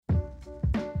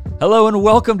Hello and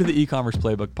welcome to the E-commerce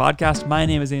Playbook podcast. My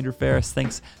name is Andrew Ferris.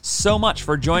 Thanks so much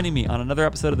for joining me on another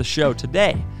episode of the show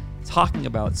today, talking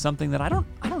about something that I don't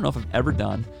know if I've ever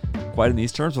done quite in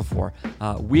these terms before.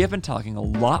 We have been talking a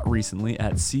lot recently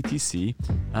at CTC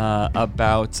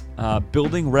about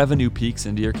building revenue peaks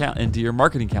into your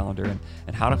marketing calendar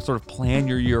and how to sort of plan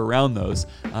your year around those.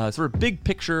 Sort of big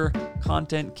picture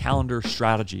content calendar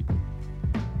strategy.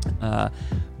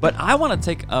 But I want to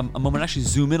take a moment and actually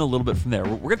zoom in a little bit from there.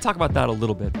 We're going to talk about that a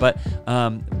little bit, but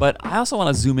I also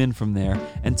want to zoom in from there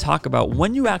and talk about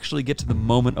when you actually get to the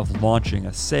moment of launching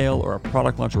a sale or a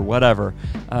product launch or whatever,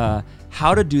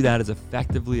 how to do that as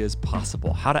effectively as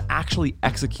possible, how to actually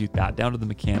execute that down to the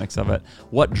mechanics of it,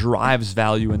 what drives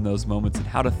value in those moments, and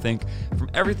how to think from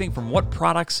everything from what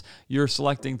products you're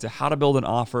selecting to how to build an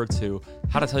offer to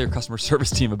how to tell your customer service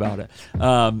team about it,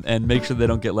 and make sure they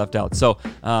don't get left out. So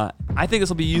I think this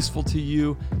will be useful to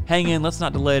you. Hang in. Let's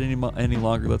not delay it any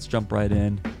longer. Let's jump right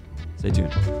in. Stay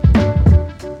tuned.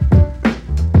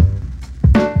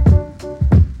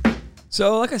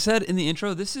 So, like I said in the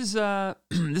intro, this is a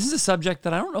subject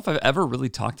that I don't know if I've ever really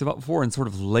talked about before and sort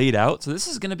of laid out. So this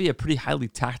is going to be a pretty highly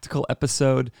tactical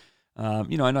episode. I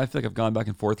feel like I've gone back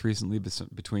and forth recently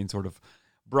between sort of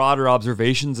broader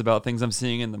observations about things I'm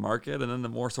seeing in the market and then the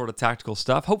more sort of tactical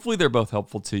stuff. Hopefully they're both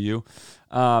helpful to you.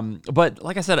 But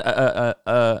like I said,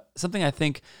 something I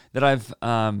think that I've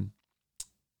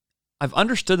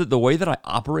understood that the way that I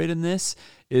operate in this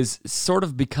is sort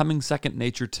of becoming second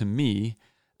nature to me,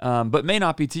 but may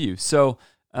not be to you. So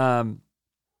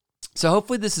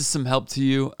hopefully this is some help to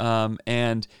you,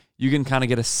 and you can kind of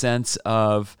get a sense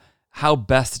of how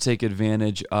best to take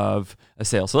advantage of a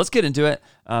sale. So let's get into it.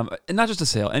 And not just a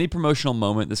sale, any promotional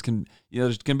moment. There's going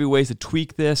to be ways to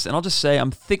tweak this. And I'll just say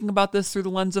I'm thinking about this through the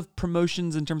lens of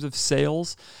promotions in terms of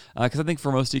sales, because I think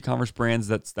for most e-commerce brands,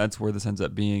 that's where this ends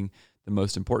up being the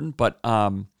most important, but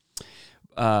or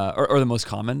the most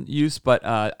common use. But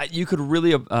you could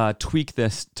really tweak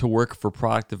this to work for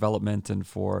product development and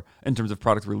in terms of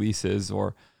product releases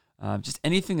or just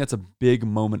anything that's a big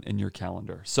moment in your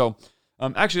calendar. So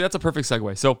actually, that's a perfect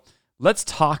segue. So let's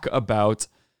talk about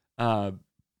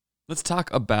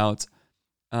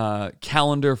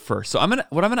calendar first. So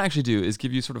what I'm gonna actually do is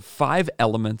give you sort of 5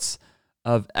 elements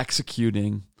of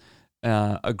executing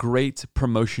a great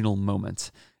promotional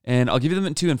moment, and I'll give you them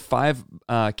in 5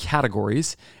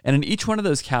 categories. And in each one of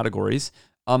those categories,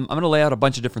 I'm going to lay out a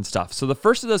bunch of different stuff. So the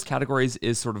first of those categories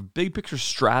is sort of big picture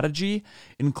strategy,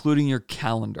 including your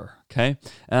calendar, okay?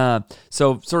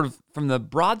 So sort of from the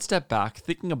broad step back,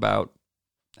 thinking about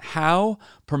how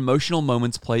promotional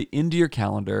moments play into your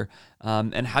calendar,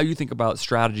 and how you think about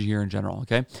strategy here in general,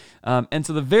 okay? And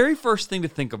so the very first thing to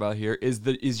think about here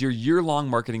is your year-long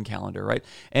marketing calendar, right?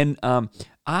 And I'm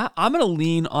going to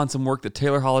lean on some work that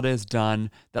Taylor Holiday has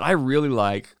done that I really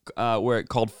like, where it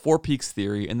called 4 Peaks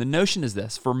Theory. And the notion is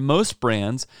this: for most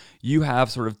brands, you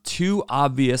have sort of 2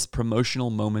 obvious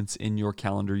promotional moments in your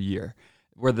calendar year,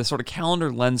 where the sort of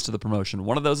calendar lends to the promotion.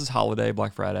 One of those is holiday,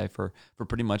 Black Friday, for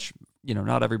pretty much,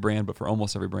 not every brand, but for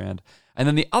almost every brand. And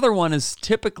then the other one is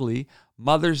typically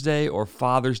Mother's Day or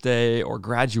Father's Day or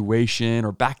graduation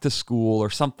or back to school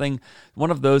or something, one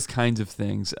of those kinds of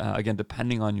things. Again,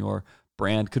 depending on your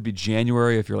brand, could be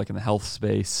January if you're like in the health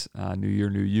space, New Year,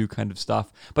 New You kind of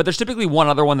stuff. But there's typically one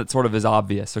other one that sort of is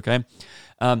obvious, okay?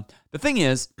 The thing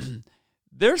is,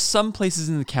 there's some places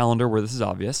in the calendar where this is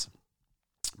obvious,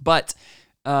 but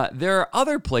there are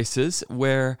other places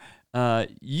where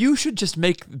you should just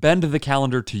bend the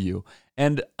calendar to you.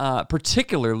 And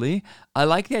particularly, I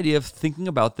like the idea of thinking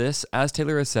about this, as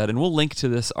Taylor has said, and we'll link to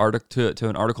this article to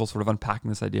an article sort of unpacking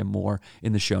this idea more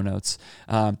in the show notes.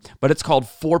 But it's called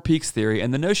 4 Peaks Theory,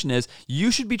 and the notion is you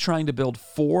should be trying to build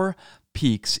 4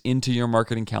 peaks into your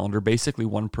marketing calendar, basically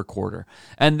 1 per quarter.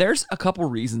 And there's a couple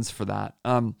reasons for that.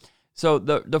 So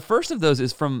the first of those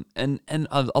is from, and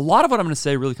a lot of what I'm going to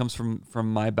say really comes from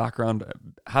my background,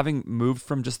 having moved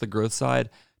from just the growth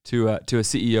side to a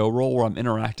CEO role where I'm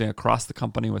interacting across the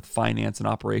company with finance and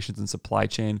operations and supply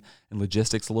chain and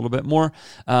logistics a little bit more.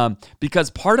 Because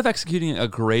part of executing a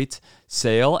great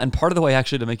sale, and part of the way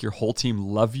actually to make your whole team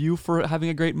love you for having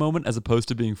a great moment as opposed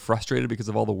to being frustrated because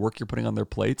of all the work you're putting on their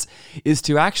plates, is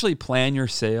to actually plan your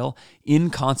sale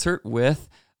in concert with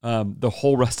the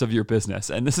whole rest of your business.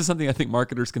 And this is something I think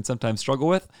marketers can sometimes struggle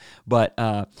with, but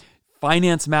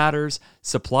finance matters,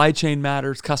 supply chain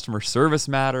matters, customer service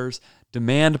matters,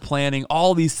 demand planning,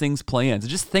 all these things play in. So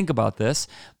just think about this.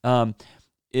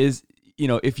 If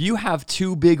you have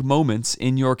 2 big moments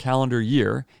in your calendar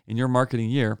year, in your marketing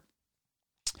year,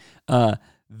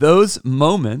 those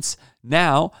moments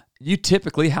now you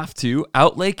typically have to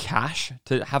outlay cash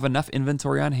to have enough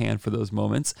inventory on hand for those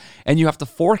moments, and you have to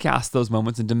forecast those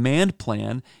moments and demand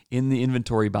plan in the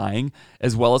inventory buying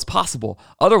as well as possible.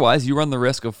 Otherwise, you run the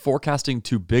risk of forecasting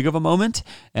too big of a moment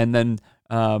and then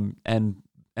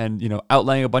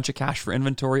outlaying a bunch of cash for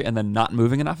inventory and then not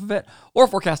moving enough of it, or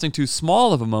forecasting too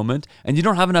small of a moment and you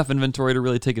don't have enough inventory to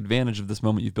really take advantage of this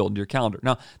moment you've built into your calendar.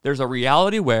 Now, there's a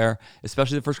reality where,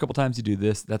 especially the first couple times you do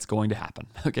this, that's going to happen.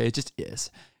 Okay, it just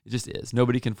is. It just is.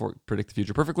 Nobody can predict the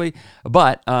future perfectly,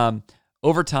 but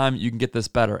over time, you can get this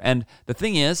better. And the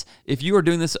thing is, if you are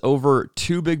doing this over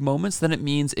two big moments, then it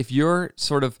means if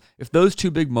those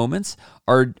two big moments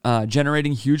are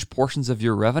generating huge portions of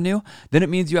your revenue, then it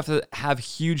means you have to have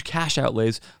huge cash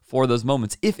outlays for those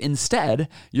moments. If instead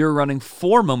you're running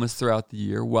 4 moments throughout the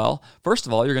year, well, first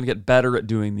of all, you're going to get better at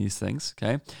doing these things,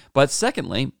 okay? But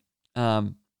secondly,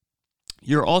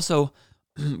 you're also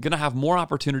going to have more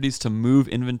opportunities to move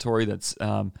inventory that's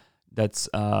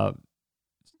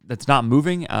not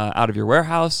moving out of your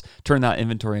warehouse, turn that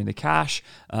inventory into cash.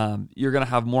 You're going to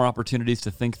have more opportunities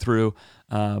to think through,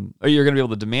 or you're going to be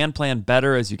able to demand plan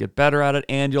better as you get better at it,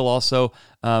 and you'll also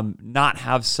not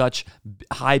have such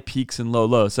high peaks and low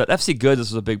lows. So at FC Goods,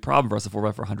 this was a big problem for us at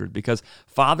 4x400 because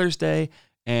Father's Day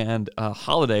and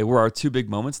holiday were our two big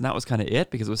moments, and that was kind of it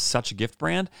because it was such a gift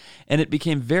brand, and it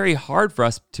became very hard for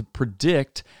us to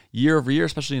predict year over year,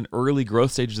 especially in early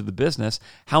growth stages of the business,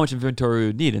 how much inventory we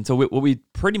would need. And so what we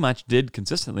pretty much did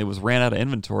consistently was ran out of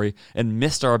inventory and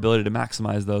missed our ability to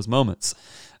maximize those moments.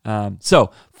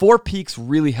 So 4 Peaks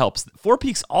really helps. 4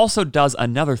 Peaks also does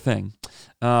another thing,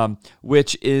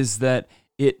 which is that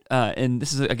and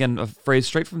this is, again, a phrase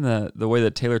straight from the way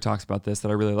that Taylor talks about this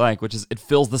that I really like, which is it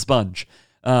fills the sponge.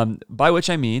 By which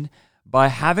I mean, by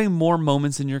having more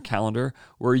moments in your calendar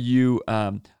where you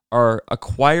are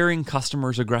acquiring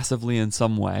customers aggressively in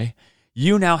some way,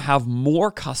 you now have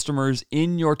more customers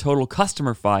in your total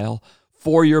customer file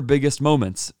for your biggest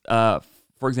moments.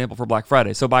 For example, for Black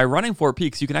Friday. So by running 4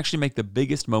 Peaks, you can actually make the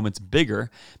biggest moments bigger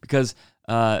because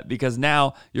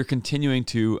now you're continuing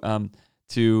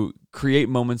to create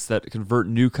moments that convert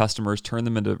new customers, turn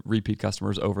them into repeat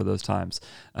customers over those times.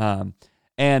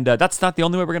 And that's not the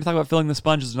only way we're going to talk about filling the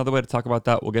sponge. There's another way to talk about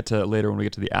that. We'll get to it later when we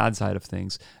get to the ad side of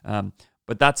things.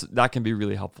 But that can be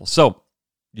really helpful. So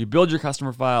you build your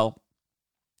customer file,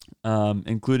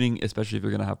 including especially if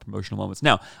you're going to have promotional moments.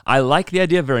 Now, I like the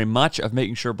idea very much of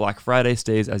making sure Black Friday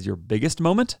stays as your biggest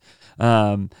moment.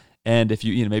 And if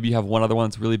you maybe you have one other one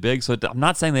that's really big. So I'm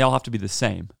not saying they all have to be the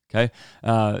same. Okay.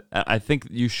 I think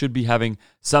you should be having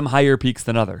some higher peaks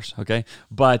than others. Okay.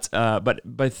 But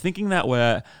by thinking that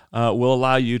way, will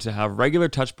allow you to have regular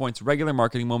touch points, regular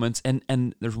marketing moments.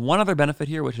 And there's one other benefit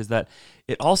here, which is that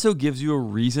it also gives you a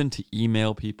reason to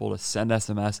email people, to send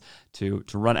SMS, to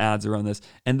run ads around this,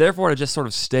 and therefore to just sort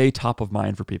of stay top of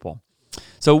mind for people.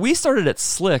 So we started at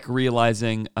Slick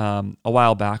realizing a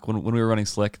while back when we were running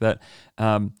Slick that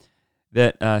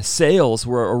sales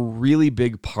were a really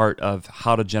big part of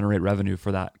how to generate revenue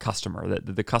for that customer,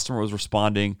 that the customer was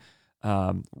responding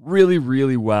really,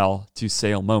 really well to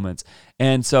sale moments.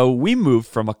 And so we moved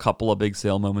from a couple of big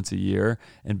sale moments a year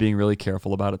and being really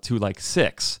careful about it to like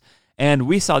 6. And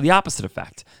we saw the opposite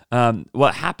effect.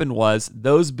 What happened was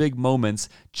those big moments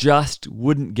just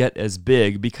wouldn't get as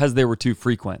big because they were too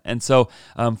frequent. And so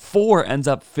 4 ends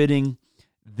up fitting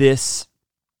this...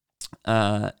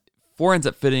 4 ends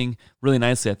up fitting really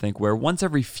nicely, I think, where once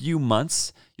every few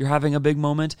months you're having a big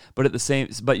moment,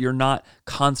 but you're not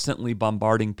constantly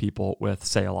bombarding people with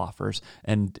sale offers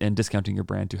and discounting your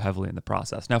brand too heavily in the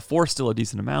process. Now, 4 is still a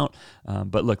decent amount,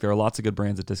 but look, there are lots of good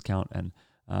brands at discount and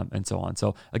so on.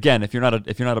 So again, if you're not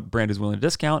a brand who's willing to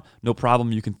discount, no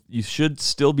problem. You should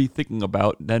still be thinking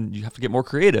about. Then you have to get more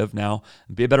creative now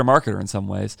and be a better marketer in some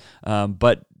ways.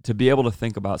 But to be able to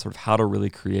think about sort of how to really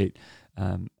create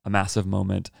a massive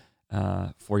moment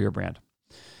for your brand.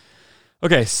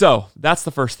 Okay, so that's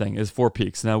the first thing is 4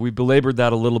 Peaks. Now, we belabored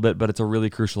that a little bit, but it's a really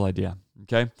crucial idea,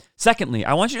 okay? Secondly,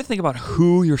 I want you to think about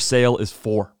who your sale is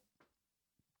for.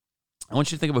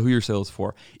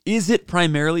 Is it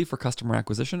primarily for customer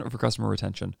acquisition or for customer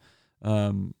retention?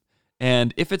 And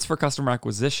if it's for customer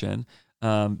acquisition,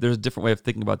 there's a different way of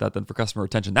thinking about that than for customer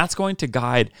retention. That's going to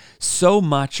guide so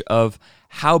much of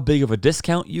how big of a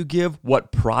discount you give,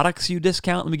 what products you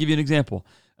discount. Let me give you an example.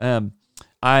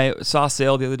 I saw a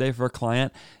sale the other day for a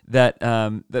client that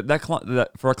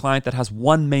has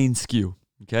one main SKU.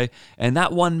 Okay, and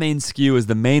that one main SKU is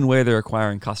the main way they're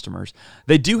acquiring customers.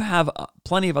 They do have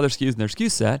plenty of other SKUs in their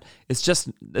SKU set. It's just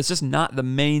not the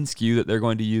main SKU that they're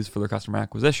going to use for their customer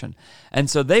acquisition. And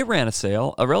so they ran a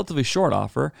sale, a relatively short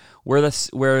offer, where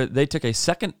they took a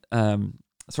second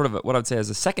sort of what I would say as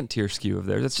a second tier SKU of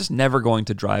theirs. It's just never going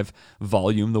to drive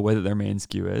volume the way that their main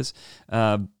SKU is.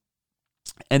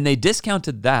 And they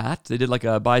discounted that. They did like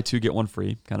a buy two, get one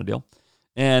free kind of deal.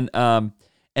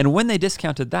 And when they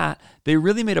discounted that, they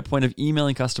really made a point of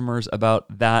emailing customers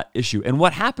about that issue. And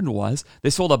what happened was they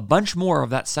sold a bunch more of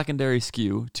that secondary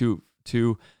SKU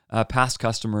to past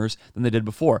customers than they did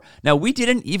before. Now, we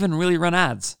didn't even really run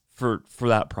ads for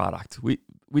that product.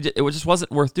 It just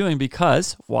wasn't worth doing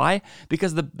because, why?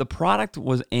 Because the product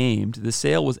was aimed, the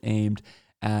sale was aimed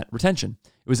at retention.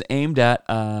 It was aimed at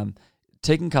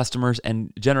taking customers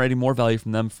and generating more value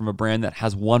from them from a brand that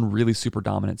has one really super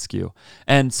dominant SKU.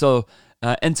 And so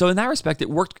in that respect, it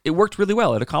worked really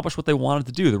well. It accomplished what they wanted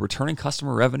to do. The returning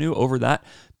customer revenue over that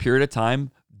period of time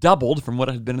doubled from what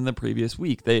it had been in the previous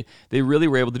week. They really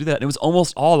were able to do that. And it was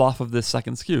almost all off of this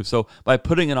second SKU. So by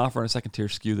putting an offer on a second tier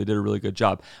SKU, they did a really good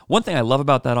job. One thing I love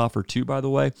about that offer too, by the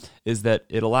way, is that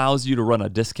it allows you to run a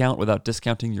discount without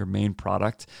discounting your main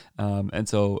product. And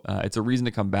so it's a reason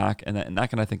to come back, and that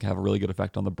can, I think, have a really good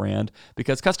effect on the brand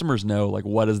because customers know like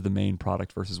what is the main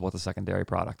product versus what's a secondary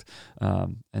product,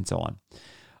 and so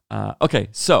on. Okay,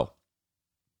 so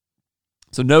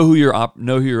know who you're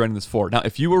running this for. Now,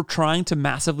 if you were trying to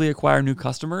massively acquire new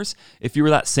customers, if you were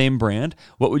that same brand,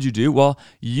 what would you do? Well,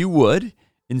 you would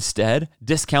instead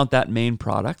discount that main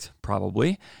product,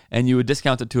 probably, and you would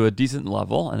discount it to a decent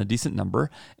level and a decent number,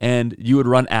 and you would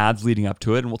run ads leading up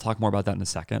to it, and we'll talk more about that in a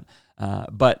second.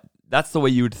 But that's the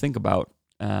way you would think about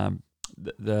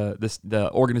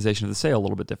the organization of the sale a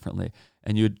little bit differently,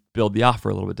 and you would build the offer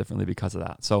a little bit differently because of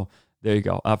that. So there you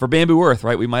go. For Bamboo Earth,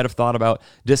 right? We might have thought about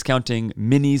discounting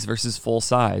minis versus full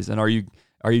size, and are you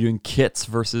doing kits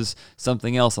versus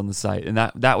something else on the site? And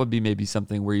that would be maybe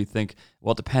something where you think,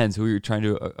 well, it depends who you're trying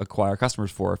to acquire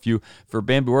customers for. For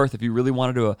Bamboo Earth, if you really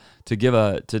wanted to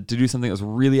do something that was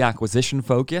really acquisition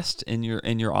focused in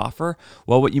your offer,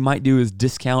 well, what you might do is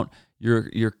discount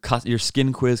your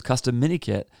Skin Quiz custom mini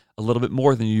kit a little bit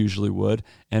more than you usually would,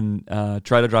 and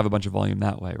try to drive a bunch of volume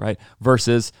that way, right?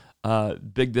 Versus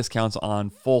big discounts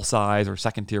on full size or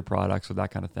second tier products or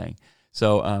that kind of thing.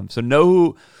 So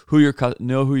know who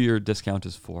your discount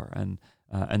is for, and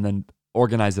then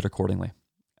organize it accordingly,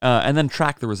 and then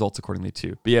track the results accordingly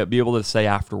too. Be able to say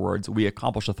afterwards, we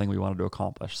accomplished the thing we wanted to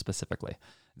accomplish specifically.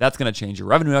 That's going to change your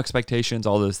revenue expectations,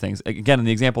 all those things. Again, in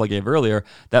the example I gave earlier,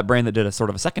 that brand that did a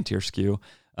sort of a second tier SKU,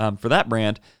 for that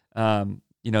brand,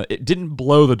 it didn't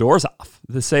blow the doors off.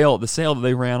 The sale that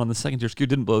they ran on the second tier SKU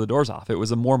didn't blow the doors off. It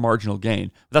was a more marginal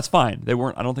gain. But that's fine. I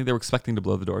don't think they were expecting to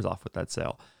blow the doors off with that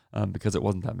sale, because it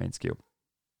wasn't that main SKU.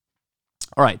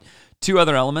 All right, two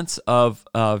other elements of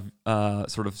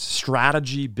sort of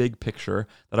strategy, big picture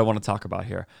that I want to talk about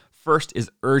here. First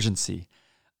is urgency.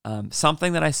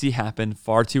 Something that I see happen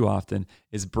far too often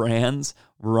is brands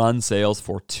run sales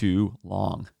for too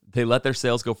long. They let their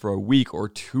sales go for a week or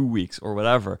 2 weeks or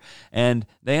whatever, and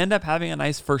they end up having a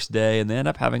nice first day and they end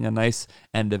up having a nice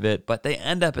end of it, but they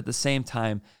end up at the same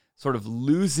time sort of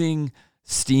losing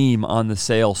steam on the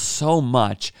sale so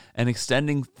much and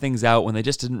extending things out when they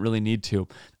just didn't really need to.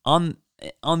 On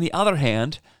the other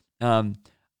hand, for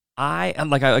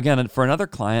another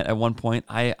client at one point,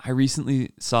 I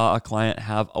recently saw a client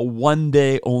have a 1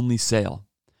 day only sale.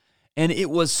 And it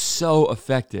was so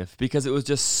effective because it was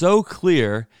just so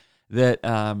clear that,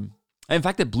 in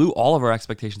fact, it blew all of our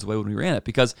expectations away when we ran it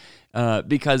because,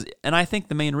 and I think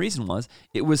the main reason was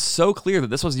it was so clear that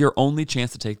this was your only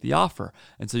chance to take the offer.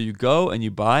 And so you go and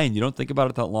you buy and you don't think about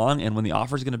it that long. And when the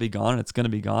offer is going to be gone, it's going to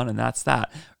be gone. And that's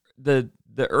that.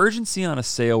 The urgency on a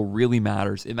sale really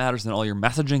matters. It matters in all your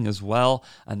messaging as well.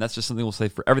 And that's just something we'll say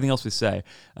for everything else we say.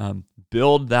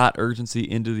 Build that urgency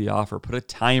into the offer. Put a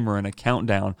timer and a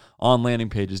countdown on landing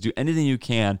pages. Do anything you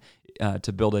can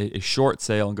to build a short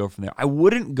sale and go from there. I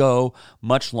wouldn't go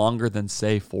much longer than,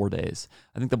 say, 4 days.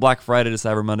 I think the Black Friday to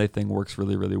Cyber Monday thing works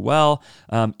really, really well.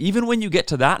 Even when you get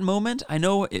to that moment, I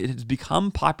know it has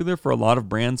become popular for a lot of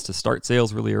brands to start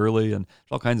sales really early, and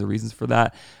there's all kinds of reasons for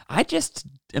that. I just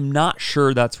am not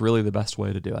sure that's really the best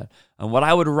way to do it. And what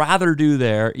I would rather do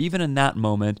there, even in that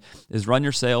moment, is run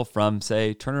your sale from,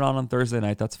 say, turn it on Thursday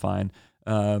night, that's fine,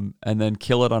 and then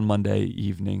kill it on Monday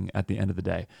evening at the end of the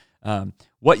day.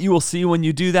 What you will see when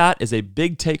you do that is a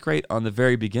big take rate on the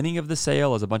very beginning of the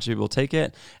sale as a bunch of people take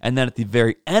it. And then at the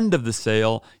very end of the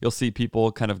sale, you'll see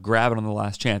people kind of grab it on the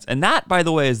last chance. And that, by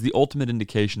the way, is the ultimate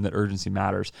indication that urgency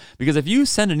matters. Because if you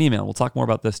send an email, we'll talk more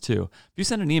about this too. If you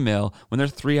send an email when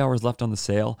there's 3 hours left on the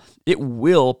sale, it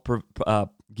will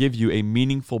give you a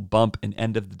meaningful bump in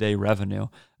end of the day revenue.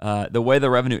 The way the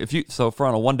revenue, for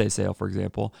on a 1 day sale, for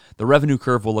example, the revenue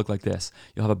curve will look like this.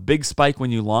 You'll have a big spike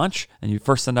when you launch and you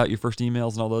first send out your first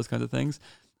emails and all those kinds of things.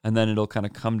 and then it'll kind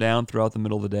of come down throughout the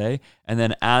middle of the day. And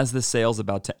then as the sale's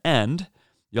about to end,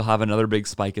 you'll have another big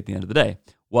spike at the end of the day.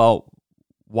 Well,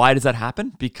 why does that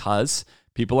happen? Because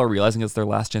people are realizing it's their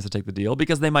last chance to take the deal,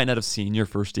 because they might not have seen your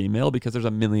first email because there's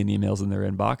a million emails in their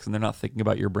inbox and they're not thinking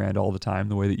about your brand all the time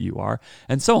the way that you are,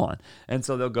 and so on. And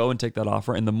so they'll go and take that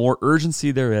offer. And the more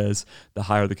urgency there is, the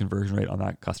higher the conversion rate on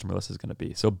that customer list is going to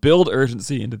be. So build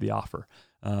urgency into the offer.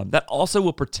 That also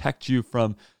will protect you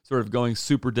from sort of going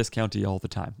super discounty all the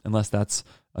time, unless that's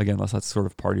sort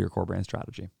of part of your core brand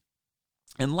strategy.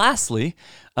 And lastly,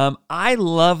 I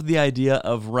love the idea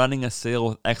of running a sale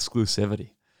with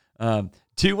exclusivity.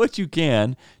 Do what you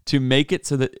can to make it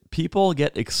so that people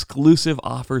get exclusive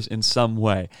offers in some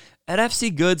way. At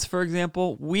FC Goods, for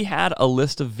example, we had a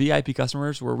list of VIP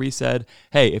customers where we said,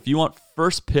 hey, if you want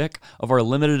first pick of our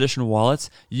limited edition wallets,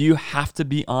 you have to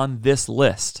be on this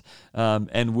list.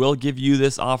 And we'll give you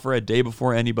this offer a day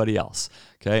before anybody else.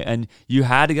 Okay. And you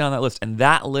had to get on that list. And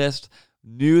that list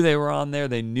knew they were on there.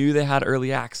 They knew they had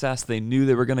early access. They knew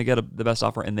they were going to get the best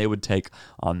offer, and they would take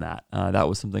on that. That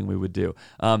was something we would do.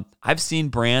 I've seen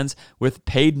brands with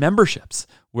paid memberships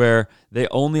where they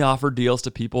only offer deals to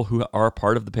people who are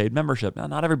part of the paid membership. Now,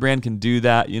 not every brand can do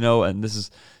that, and this is,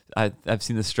 I've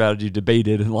seen this strategy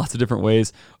debated in lots of different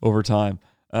ways over time.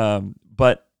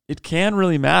 But it can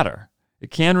really matter.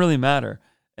 It can really matter.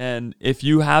 And if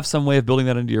you have some way of building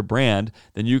that into your brand,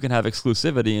 then you can have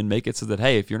exclusivity and make it so that,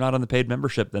 hey, if you're not on the paid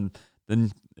membership, then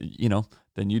you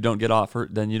don't get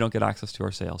access to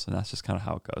our sales. And that's just kind of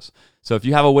how it goes. So if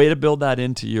you have a way to build that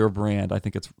into your brand, I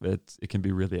think it can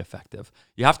be really effective.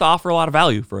 You have to offer a lot of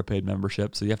value for a paid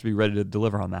membership, so you have to be ready to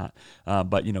deliver on that.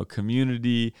 But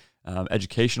community,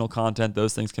 educational content,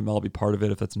 those things can all be part of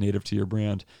it if that's native to your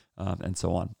brand, and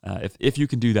so on. If you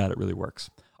can do that, it really works.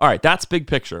 All right, that's big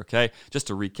picture, okay? Just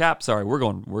to recap, sorry, we're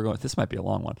going, this might be a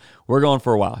long one. We're going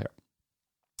for a while here.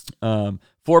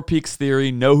 4 peaks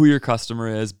theory, know who your customer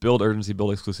is, build urgency,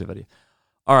 build exclusivity.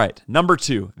 All right, number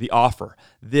 2, the offer.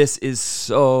 This is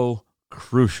so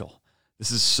crucial.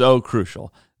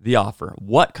 The offer.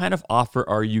 What kind of offer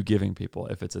are you giving people?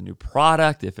 If it's a new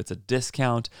product, if it's a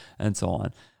discount, and so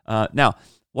on. Now,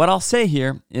 what I'll say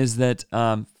here is that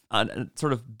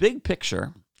sort of big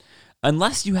picture,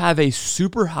 unless you have a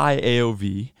super high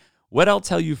AOV, what I'll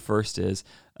tell you first is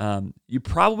you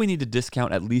probably need to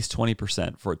discount at least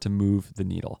 20% for it to move the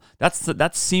needle.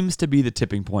 That seems to be the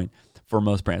tipping point for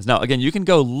most brands. Now, again, you can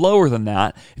go lower than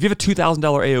that. If you have a $2,000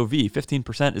 AOV,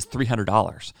 15% is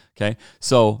 $300, okay?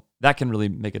 So that can really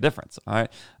make a difference, all right?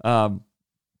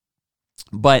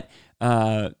 But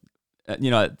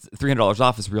 $300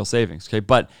 off is real savings, okay?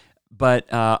 But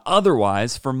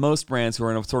otherwise, for most brands who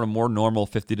are in a sort of more normal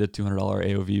 $50 to $200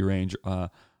 AOV range or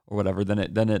whatever,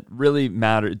 then it really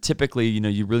matters. Typically,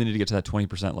 you really need to get to that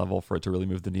 20% level for it to really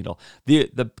move the needle.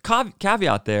 The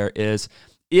caveat there is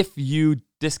if you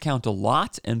discount a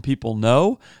lot and people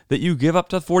know that you give up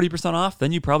to 40% off,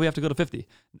 then you probably have to go to 50.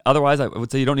 Otherwise, I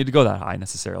would say you don't need to go that high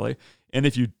necessarily. And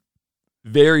if you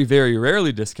very, very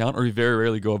rarely discount or you very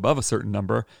rarely go above a certain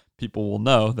number, people will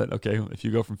know that, okay, if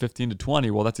you go from 15 to 20,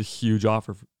 well, that's a huge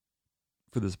offer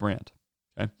for this brand.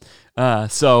 Okay.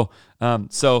 So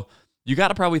you got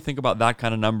to probably think about that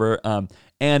kind of number.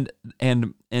 And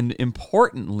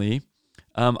importantly,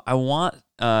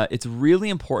 it's really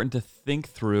important to think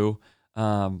through,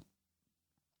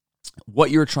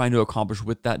 what you're trying to accomplish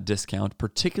with that discount,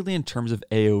 particularly in terms of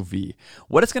AOV.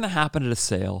 What is going to happen at a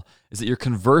sale is that your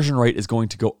conversion rate is going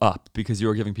to go up because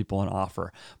you're giving people an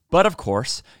offer. But of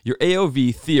course, your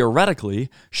AOV theoretically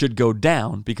should go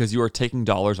down because you are taking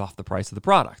dollars off the price of the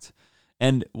product.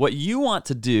 And what you want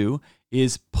to do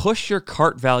is push your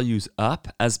cart values up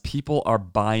as people are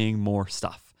buying more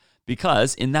stuff.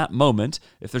 Because in that moment,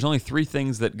 if there's only three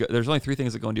things that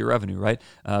go into your revenue, right?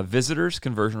 Visitors,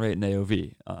 conversion rate, and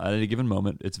AOV. At any given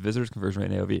moment, it's visitors, conversion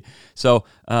rate, and AOV. So,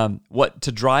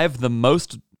 to drive the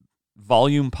most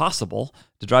volume possible,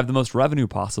 to drive the most revenue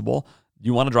possible,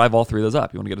 you want to drive all three of those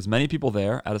up. You want to get as many people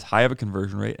there at as high of a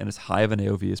conversion rate and as high of an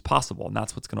AOV as possible. And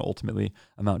that's what's going to ultimately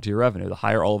amount to your revenue. The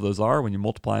higher all of those are when you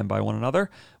multiply them by one another,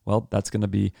 well, that's going to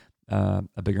be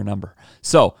a bigger number.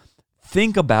 So,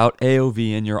 think about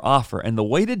AOV in your offer. And the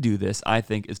way to do this, I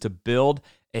think, is to build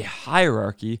a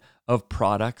hierarchy of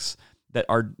products that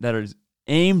are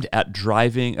aimed at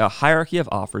driving, a hierarchy of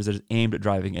offers that is aimed at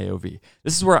driving AOV.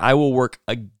 This is where I will work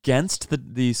against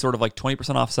the sort of like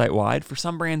 20% off site-wide. For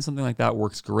some brands, something like that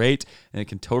works great, and it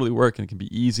can totally work, and it can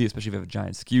be easy, especially if you have a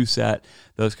giant SKU set,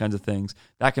 those kinds of things.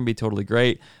 That can be totally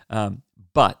great.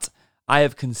 But I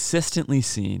have consistently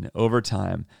seen over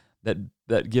time that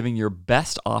giving your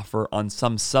best offer on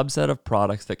some subset of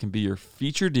products that can be your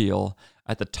feature deal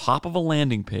at the top of a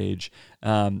landing page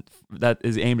that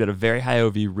is aimed at a very high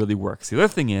AOV really works. The other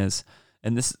thing is,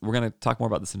 and this we're going to talk more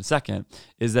about this in a second,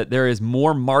 is that there is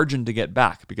more margin to get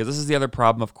back, because this is the other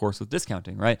problem, of course, with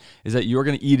discounting, right? Is that you're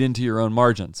going to eat into your own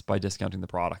margins by discounting the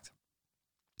product.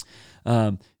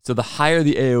 So the higher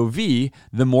the AOV,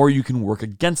 the more you can work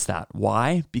against that.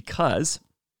 Why? Because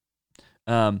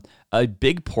a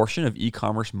big portion of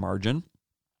e-commerce margin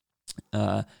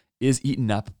is eaten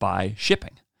up by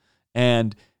shipping.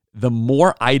 And the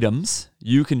more items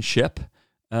you can ship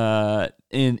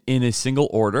in a single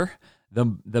order,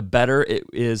 the better it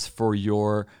is for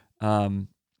your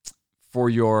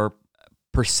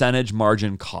percentage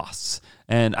margin costs.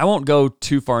 And I won't go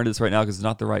too far into this right now because it's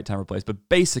not the right time or place, but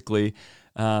basically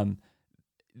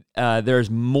there's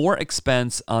more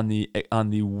expense on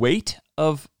the weight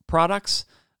of products,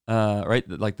 right?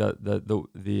 Like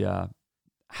the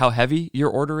how heavy your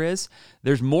order is.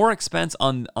 There's more expense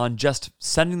on just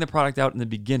sending the product out in the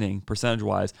beginning,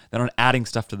 percentage-wise, than on adding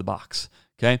stuff to the box.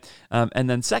 Okay, and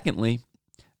then secondly,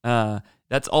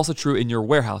 that's also true in your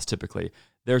warehouse. Typically,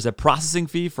 there's a processing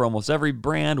fee for almost every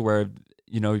brand. Where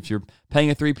if you're paying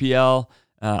a 3PL,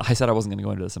 I said I wasn't going to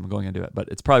go into this. I'm going into it, but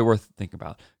it's probably worth thinking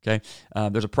about. Okay,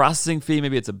 there's a processing fee.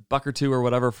 Maybe it's $1 or $2 or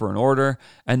whatever for an order,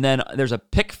 and then there's a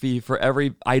pick fee for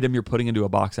every item you're putting into a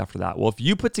box after that. Well, if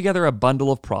you put together a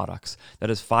bundle of products that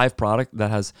has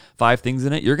 5 things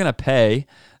in it, you're going to pay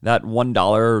that $1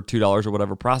 or $2 or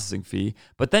whatever processing fee,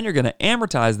 but then you're going to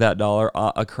amortize that dollar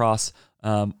across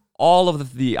all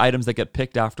of the items that get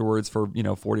picked afterwards for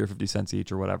 40 or 50 cents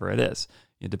each or whatever it is,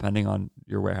 depending on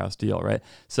your warehouse deal, right?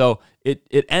 So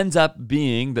it ends up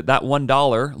being that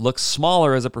 $1 looks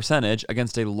smaller as a percentage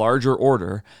against a larger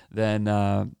order than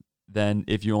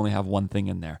if you only have one thing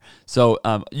in there. So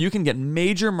you can get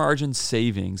major margin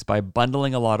savings by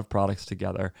bundling a lot of products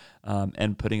together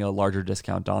and putting a larger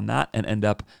discount on that, and end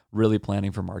up really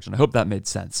planning for margin. I hope that made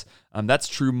sense. That's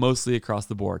true mostly across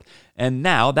the board. And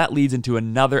now that leads into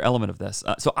another element of this.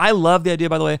 So I love the idea,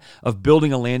 by the way, of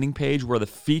building a landing page where the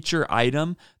feature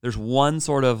item, there's one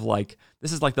sort of like,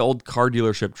 this is like the old car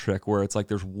dealership trick where it's like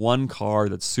there's one car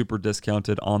that's super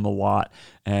discounted on the lot,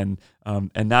 and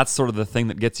that's sort of the thing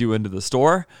that gets you into the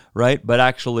store, right? But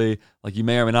actually, like, you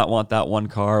may or may not want that one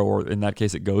car, or in that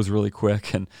case, it goes really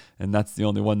quick, and that's the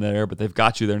only one there. But they've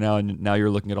got you there now, and now you're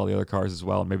looking at all the other cars as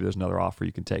well, and maybe there's another offer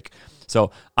you can take.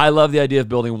 So I love the idea of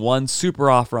building one super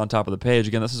offer on top of the page.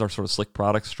 Again, this is our sort of slick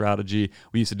product strategy.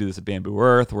 We used to do this at Bamboo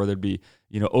Earth, where there'd be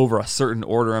over a certain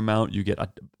order amount, you get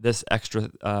this extra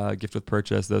gift with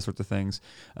purchase, those sorts of things.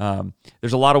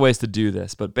 There's a lot of ways to do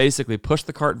this, but basically push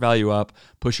the cart value up,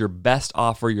 push your best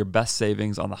offer, your best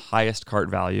savings on the highest cart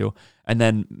value, and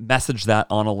then message that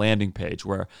on a landing page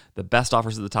where the best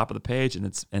offers at the top of the page,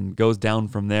 and goes down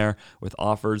from there with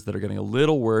offers that are getting a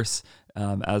little worse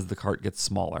as the cart gets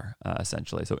smaller,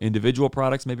 essentially. So individual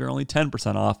products maybe are only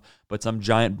 10% off, but some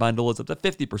giant bundle is up to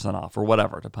 50% off or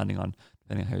whatever, depending on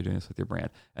how you're doing this with your brand,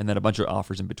 and then a bunch of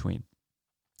offers in between.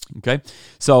 Okay,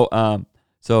 so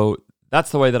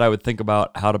that's the way that I would think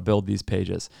about how to build these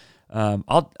pages.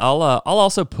 I'll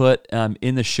also put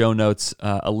in the show notes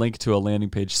a link to a landing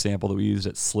page sample that we used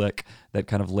at Slick that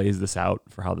kind of lays this out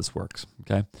for how this works.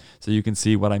 Okay, so you can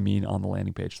see what I mean on the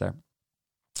landing page there.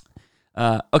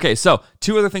 Okay, so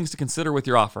 2 other things to consider with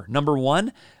your offer. Number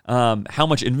 1, how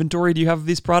much inventory do you have of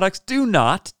these products? Do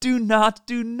not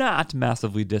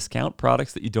massively discount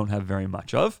products that you don't have very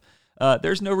much of.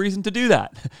 There's no reason to do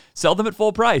that. Sell them at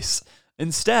full price.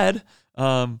 Instead,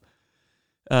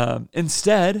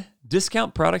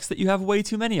 discount products that you have way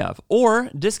too many of, or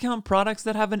discount products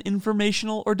that have an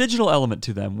informational or digital element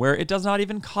to them where it does not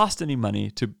even cost any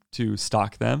money to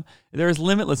stock them. There is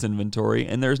limitless inventory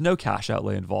and there's no cash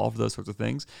outlay involved, those sorts of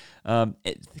things.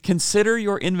 Consider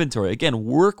your inventory. Again,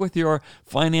 work with your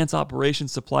finance,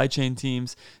 operations, supply chain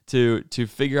teams to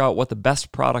figure out what the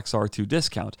best products are to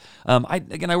discount. I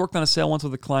worked on a sale once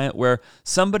with a client where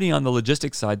somebody on the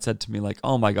logistics side said to me, like,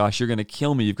 oh my gosh, you're going to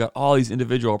kill me. You've got all these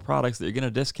individual products that you're going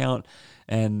to discount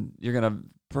and you're going to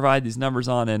provide these numbers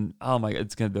on, and oh my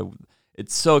God,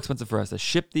 it's so expensive for us to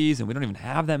ship these, and we don't even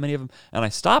have that many of them. And I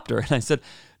stopped her and I said,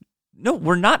 no,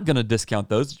 we're not going to discount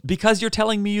those because you're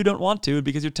telling me you don't want to,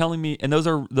 because you're telling me, and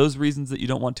those reasons that you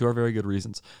don't want to are very good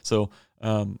reasons. So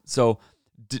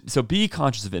be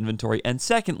conscious of inventory. And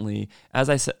secondly, as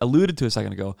I alluded to a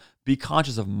second ago, be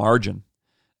conscious of margin.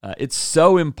 It's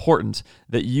so important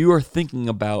that you are thinking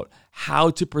about how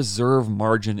to preserve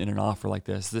margin in an offer like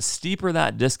this. The steeper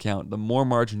that discount, the more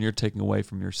margin you're taking away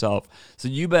from yourself. So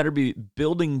you better be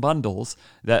building bundles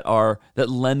that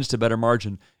lend to better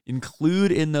margin.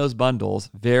 Include in those bundles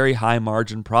very high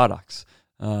margin products.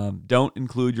 Don't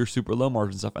include your super low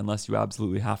margin stuff unless you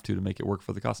absolutely have to make it work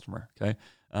for the customer. Okay.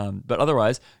 But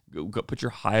otherwise, go put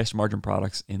your highest margin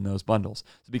products in those bundles.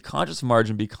 So be conscious of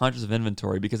margin, be conscious of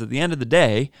inventory, because at the end of the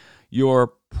day,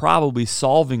 you're probably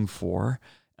solving for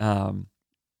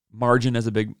margin as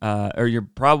a big, or you're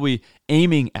probably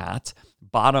aiming at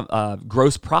bottom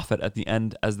gross profit at the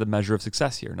end as the measure of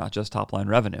success here, not just top line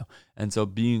revenue. And so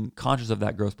being conscious of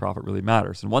that gross profit really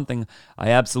matters. And one thing I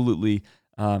absolutely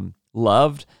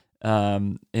loved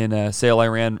in a sale I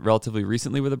ran relatively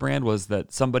recently with a brand was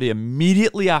that somebody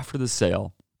immediately after the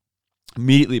sale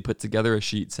immediately put together a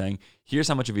sheet saying, here's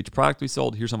how much of each product we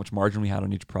sold, here's how much margin we had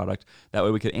on each product. That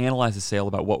way we could analyze the sale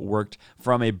about what worked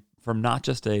from not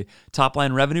just a top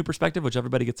line revenue perspective, which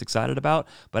everybody gets excited about,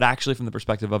 but actually from the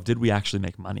perspective of, did we actually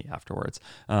make money afterwards?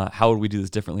 How would we do this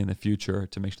differently in the future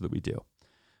to make sure that we do?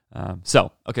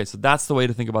 So that's the way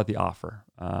to think about the offer.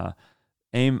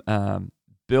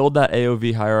 Build that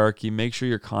AOV hierarchy. Make sure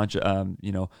you're conscious.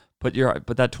 Put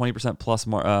that 20% plus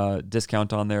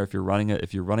discount on there if you're running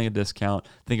a discount.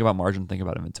 Think about margin. Think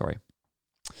about inventory.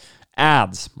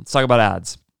 Ads. Let's talk about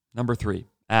ads. Number 3,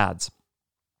 ads.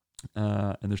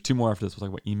 And there's 2 more after this. We'll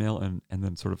talk about email and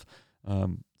then sort of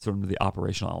the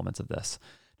operational elements of this.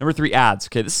 Number 3, ads.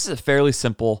 Okay, this is a fairly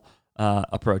simple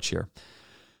approach here.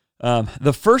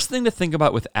 The first thing to think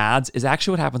about with ads is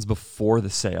actually what happens before the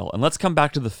sale. And let's come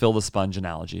back to the fill the sponge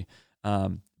analogy.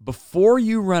 Before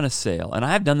you run a sale, and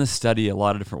I've done this study a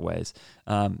lot of different ways.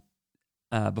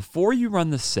 Before you run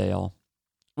the sale,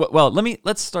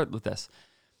 let's start with this.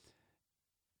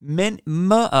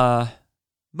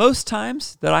 Most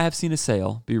times that I have seen a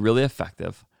sale be really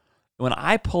effective, when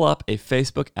I pull up a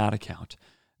Facebook ad account,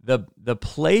 the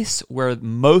place where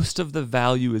most of the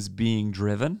value is being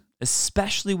driven,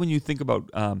 especially when you think about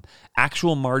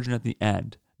actual margin at the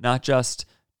end, not just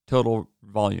total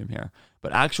volume here,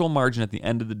 but actual margin at the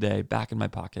end of the day back in my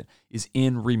pocket, is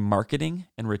in remarketing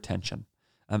and retention,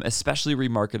 especially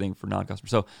remarketing for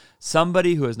non-customers. So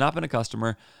somebody who has not been a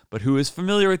customer, but who is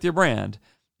familiar with your brand,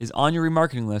 is on your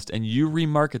remarketing list, and you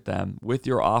remarket them with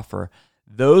your offer.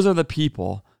 Those are the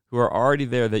people who are already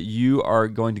there that you are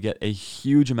going to get a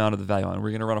huge amount of the value on. We're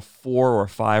going to run a 4 or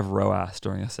 5 ROAS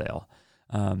during a sale,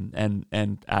 and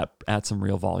at some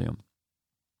real volume.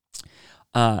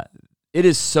 It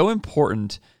is so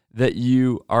important that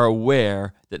you are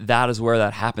aware that that is where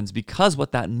that happens, because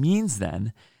what that means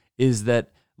then is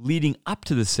that leading up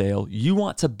to the sale, you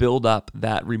want to build up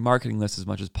that remarketing list as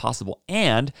much as possible,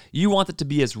 and you want it to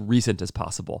be as recent as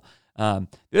possible. The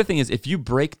other thing is, if you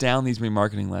break down these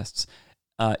remarketing lists,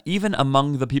 even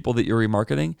among the people that you're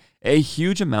remarketing, a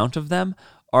huge amount of them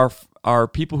are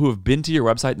people who have been to your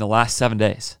website in the last 7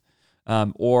 days.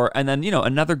 And then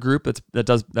another group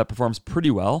that performs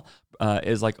pretty well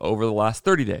is like over the last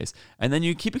 30 days. And then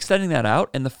you keep extending that out.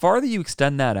 And the farther you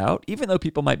extend that out, even though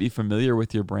people might be familiar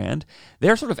with your brand,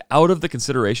 they're sort of out of the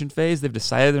consideration phase. They've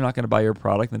decided they're not going to buy your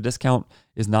product, and the discount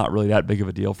is not really that big of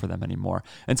a deal for them anymore.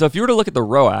 And so if you were to look at the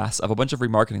ROAS of a bunch of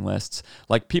remarketing lists,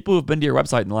 like people who've been to your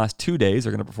website in the last 2 days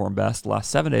are going to perform best. The last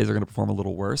 7 days are going to perform a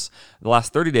little worse. The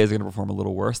last 30 days are going to perform a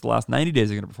little worse. The last 90 days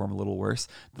are going to perform a little worse.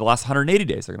 The last 180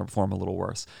 days are going to perform a little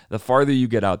worse. The farther you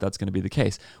get out, that's going to be the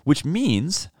case, which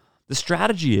means the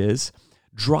strategy is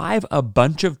drive a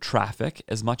bunch of traffic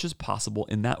as much as possible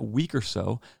in that week or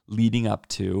so leading up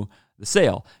to the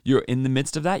sale. You're in the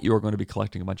midst of that. You're going to be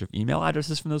collecting a bunch of email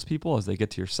addresses from those people as they get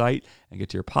to your site and get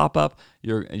to your pop-up.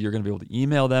 You're going to be able to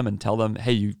email them and tell them,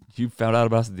 hey, you found out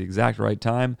about us at the exact right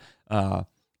time.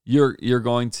 You're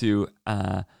going to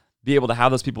be able to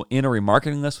have those people in a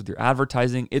remarketing list with your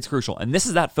advertising. It's crucial. And this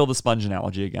is that fill the sponge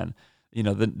analogy again.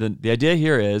 The idea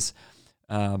here is,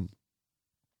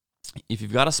 if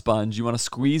you've got a sponge, you want to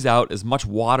squeeze out as much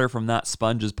water from that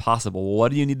sponge as possible. Well,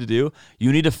 what do you need to do?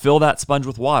 You need to fill that sponge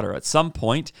with water. At some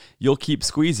point, you'll keep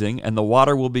squeezing and the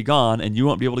water will be gone and you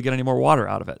won't be able to get any more water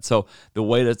out of it. So the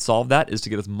way to solve that is to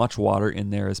get as much water in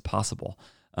there as possible.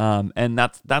 And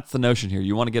that's the notion here.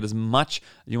 You want to get as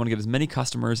many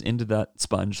customers into that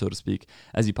sponge, so to speak,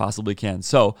 as you possibly can.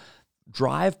 So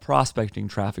drive prospecting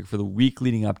traffic for the week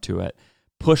leading up to it.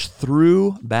 Push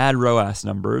through bad ROAS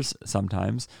numbers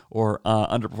sometimes, or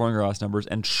underperforming ROAS numbers,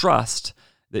 and trust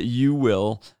that you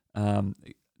will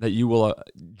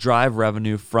drive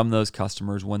revenue from those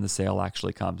customers when the sale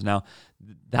actually comes. Now,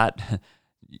 that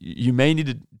you may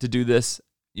need to do this.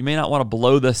 You may not want to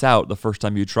blow this out the first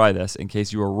time you try this, in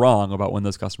case you are wrong about when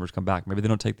those customers come back. Maybe they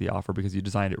don't take the offer because you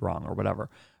designed it wrong or whatever,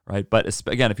 right? But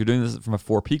again, if you're doing this from a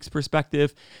 4 peaks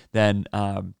perspective, then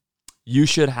you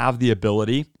should have the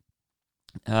ability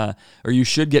or you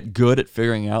should get good at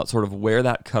figuring out sort of where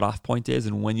that cutoff point is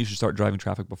and when you should start driving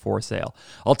traffic before a sale.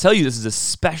 I'll tell you, this is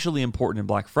especially important in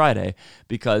Black Friday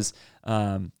because,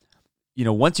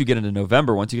 once you get into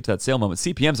November, once you get to that sale moment,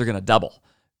 CPMs are going to double.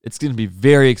 It's going to be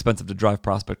very expensive to drive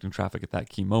prospecting traffic at that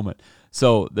key moment.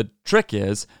 So the trick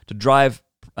is to drive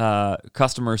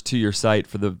customers to your site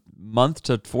for the month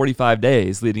to 45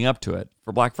 days leading up to it.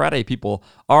 For Black Friday, people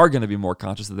are going to be more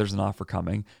conscious that there's an offer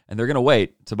coming, and they're going to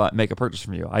wait to make a purchase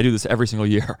from you. I do this every single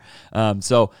year.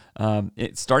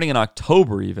 Starting in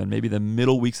October even, maybe the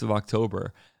middle weeks of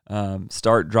October,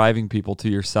 start driving people to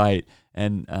your site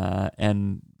and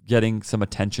getting some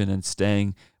attention and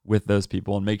staying with those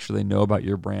people, and make sure they know about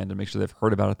your brand and make sure they've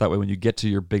heard about it. That way, when you get to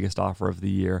your biggest offer of the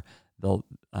year, they'll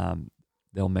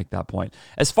make that point.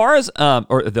 As far as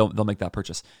or they'll make that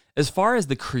purchase. As far as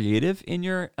the creative in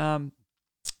your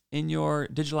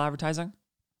digital advertising,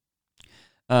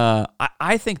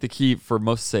 I think the key for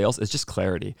most sales is just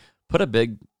clarity. Put a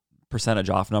big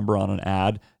percentage off number on an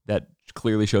ad that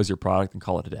clearly shows your product and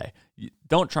call it a day.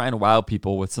 Don't try and wow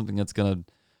people with something that's going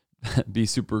to be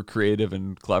super creative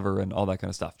and clever and all that kind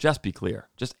of stuff. Just be clear.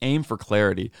 Just aim for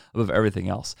clarity above everything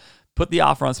else. Put the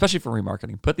offer on, especially for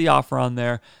remarketing. Put the offer on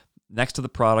there next to the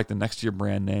product and next to your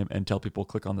brand name and tell people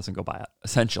click on this and go buy it.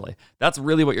 Essentially, that's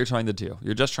really what you're trying to do.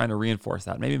 You're just trying to reinforce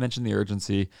that. Maybe mention the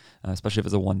urgency, especially if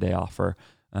it's a one-day offer.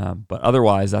 But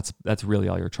otherwise, that's really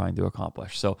all you're trying to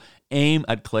accomplish. So aim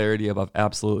at clarity above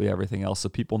absolutely everything else, so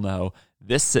people know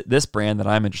this brand that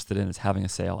I'm interested in is having a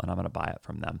sale and I'm going to buy it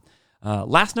from them.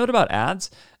 Last note about ads.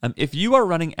 If you are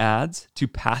running ads to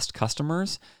past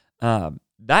customers,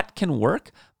 that can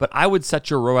work, but I would set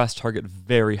your ROAS target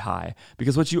very high,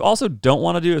 because what you also don't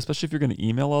want to do, especially if you're going to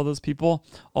email all those people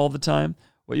all the time,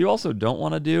 what you also don't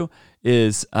want to do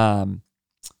is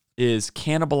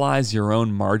cannibalize your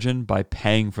own margin by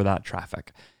paying for that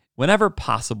traffic. Whenever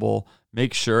possible,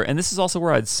 make sure, and this is also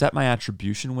where I'd set my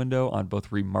attribution window on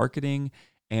both remarketing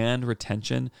and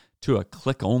retention to a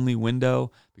click-only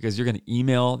window, because you're going to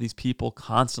email these people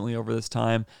constantly over this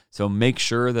time. So make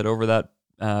sure that over that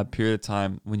period of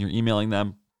time when you're emailing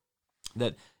them,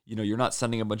 that you're not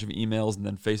sending a bunch of emails and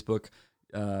then Facebook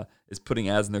is putting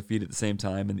ads in their feed at the same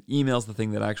time, and the email's the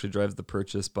thing that actually drives the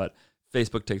purchase, but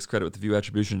Facebook takes credit with the view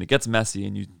attribution, and it gets messy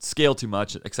and you scale too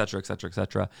much, et cetera, et cetera, et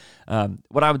cetera.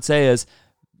 What I would say is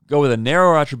go with a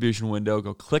narrow attribution window,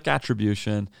 go click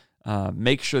attribution,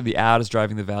 make sure the ad is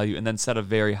driving the value, and then set a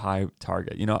very high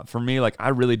target. For me, I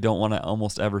really don't want to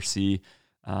almost ever see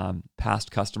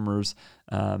past customers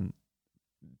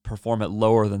perform at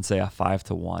lower than, say, a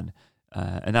 5-1,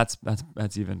 and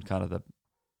that's even kind of the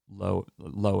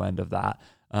low end of that.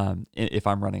 If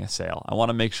I'm running a sale, I want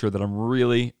to make sure that I'm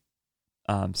really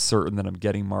certain that I'm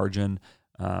getting margin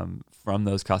from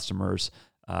those customers.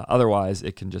 Otherwise,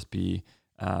 it can just be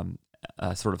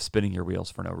sort of spinning your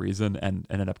wheels for no reason and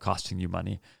end up costing you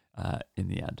money in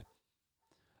the end.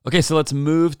 Okay, so let's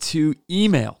move to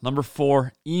email. Number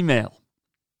 4, email.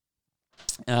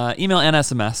 Email and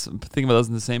SMS, I'm thinking about those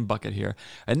in the same bucket here.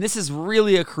 And this is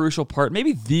really a crucial part,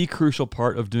 maybe the crucial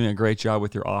part of doing a great job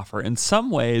with your offer. In some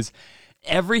ways,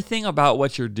 everything about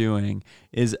what you're doing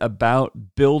is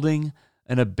about building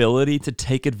an ability to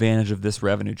take advantage of this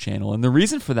revenue channel. And the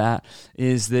reason for that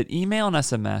is that email and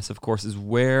SMS, of course, is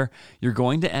where you're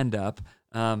going to end up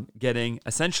getting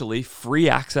essentially free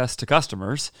access to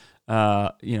customers,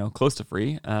 close to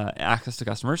free access to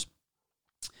customers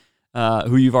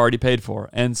who you've already paid for.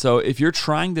 And so if you're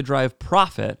trying to drive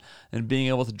profit, and being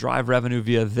able to drive revenue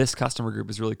via this customer group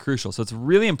is really crucial. So it's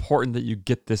really important that you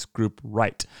get this group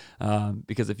right,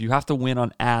 because if you have to win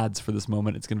on ads for this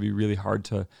moment, it's going to be really hard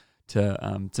to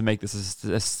make this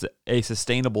a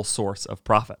sustainable source of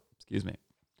profit. Excuse me.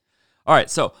 All right,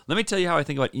 so let me tell you how I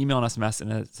think about email and SMS in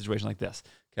a situation like this.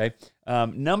 Okay,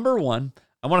 number 1,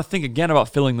 I want to think again about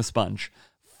filling the sponge.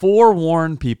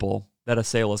 Forewarn people that a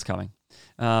sale is coming.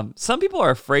 Some people are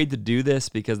afraid to do this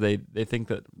because they think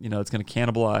that it's going to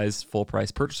cannibalize full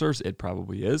price purchasers. It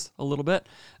probably is a little bit,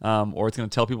 or it's going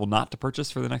to tell people not to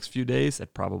purchase for the next few days.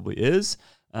 It probably is,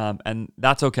 and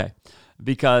that's okay,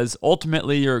 because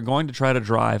ultimately you're going to try to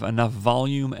drive enough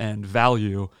volume and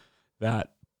value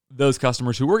that those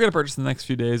customers who were going to purchase in the next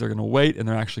few days are going to wait, and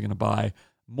they're actually going to buy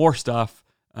more stuff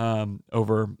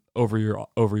over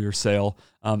your sale.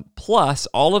 Plus,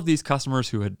 all of these customers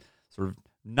who had sort of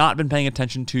not been paying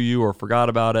attention to you or forgot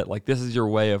about it, this is your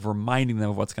way of reminding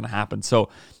them of what's going to happen. So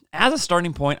as a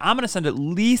starting point, I'm going to send at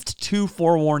least 2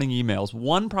 forewarning emails,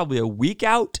 one probably a week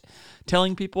out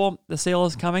telling people the sale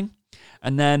is coming,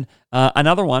 and then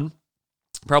another one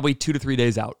probably 2 to 3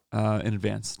 days out in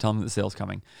advance, telling them the sale's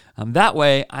coming. That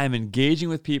way, I'm engaging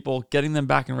with people, getting them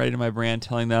back and ready to my brand,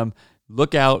 telling them,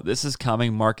 look out, this is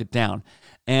coming, mark it down.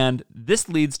 And this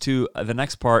leads to the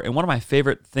next part, and one of my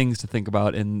favorite things to think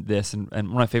about in this, and one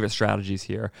of my favorite strategies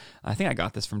here. I think I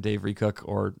got this from Dave Recook,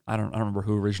 or I don't remember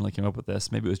who originally came up with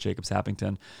this. Maybe it was Jacob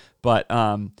Sappington, but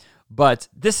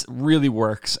this really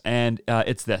works, and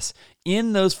it's this: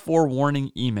 in those forewarning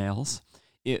emails,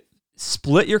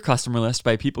 split your customer list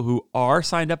by people who are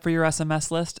signed up for your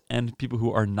SMS list and people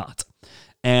who are not,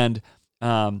 and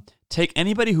take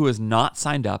anybody who is not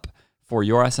signed up for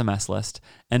your SMS list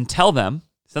and tell them.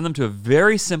 Send them to a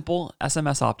very simple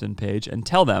SMS opt-in page and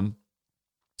tell them,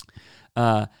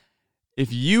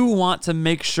 if you want to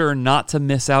make sure not to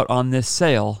miss out on this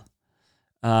sale,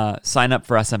 sign up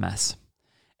for SMS.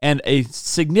 And a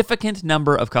significant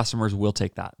number of customers will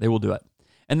take that. They will do it.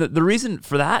 And the reason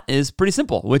for that is pretty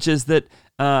simple, which is that,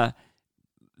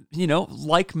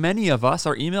 like many of us,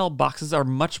 our email inboxes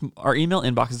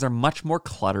are much more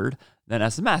cluttered than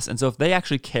SMS. And so if they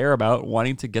actually care about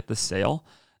wanting to get the sale,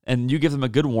 and you give them a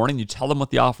good warning, you tell them what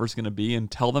the offer is going to be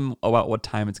and tell them about what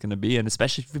time it's going to be. And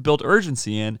especially if you build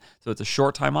urgency in, so it's a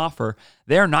short time offer,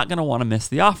 they're not going to want to miss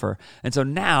the offer. And so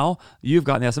now you've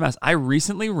gotten the SMS. I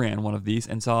recently ran one of these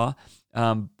and saw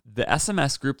the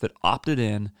SMS group that opted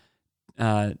in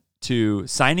to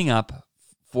signing up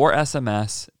for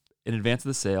SMS in advance of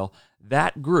the sale.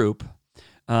 That group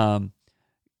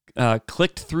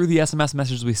clicked through the SMS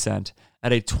messages we sent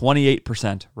at a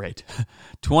 28% rate.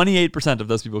 28% of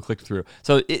those people clicked through.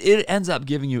 So it ends up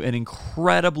giving you an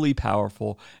incredibly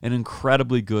powerful and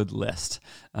incredibly good list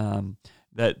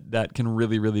that can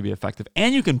really, really be effective.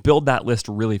 And you can build that list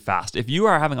really fast. If you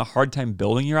are having a hard time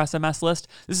building your SMS list,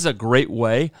 this is a great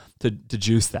way to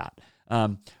juice that.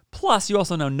 Plus, you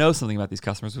also know something about these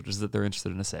customers, which is that they're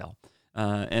interested in a sale.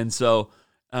 So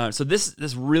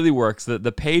this really works.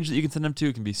 The page that you can send them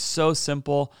to can be so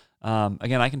simple.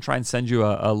 Again, I can try and send you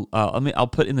I'll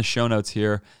put in the show notes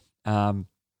here an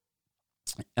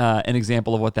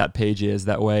example of what that page is.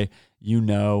 That way you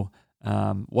know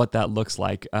what that looks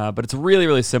like. But it's really,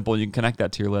 really simple. You can connect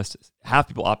that to your list. Have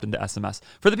people opt into SMS.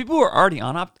 For the people who are already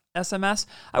on SMS,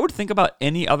 I would think about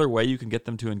any other way you can get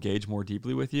them to engage more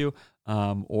deeply with you,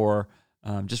 or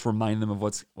just remind them of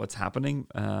what's happening.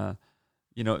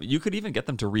 You could even get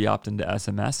them to re-opt into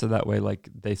SMS, so that way, like,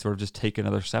 they sort of just take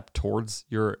another step towards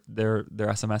their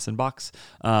SMS inbox,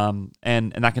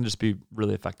 and that can just be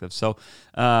really effective. So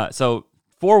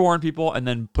forewarn people and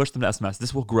then push them to SMS.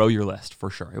 This will grow your list for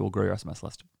sure. It will grow your SMS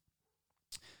list.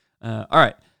 All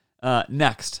right.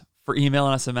 Next, for email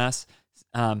and SMS,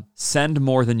 send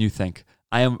more than you think.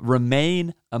 I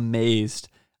remain amazed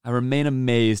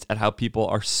at how people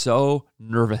are so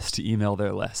nervous to email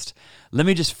their list. Let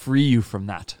me just free you from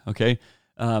that, okay?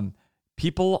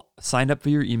 People signed up for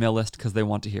your email list because they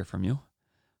want to hear from you,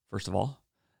 first of all,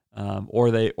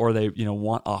 or they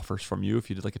want offers from you. If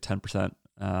you did like a 10%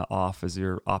 off as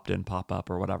your opt-in pop-up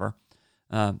or whatever,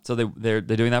 so they're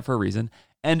doing that for a reason.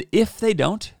 And if they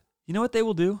don't, you know what they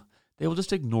will do? They will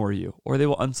just ignore you, or they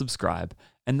will unsubscribe.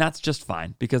 And that's just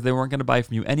fine, because they weren't going to buy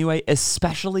from you anyway,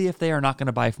 especially if they are not going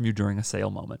to buy from you during a sale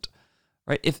moment,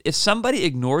 right? If somebody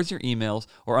ignores your emails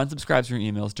or unsubscribes from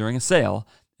your emails during a sale,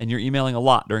 and you're emailing a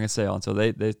lot during a sale, and so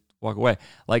they walk away,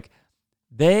 like,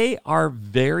 they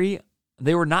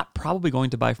were not probably going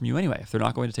to buy from you anyway if they're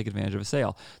not going to take advantage of a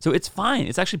sale. So it's fine.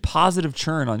 It's actually positive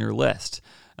churn on your list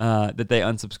that they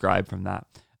unsubscribe from that.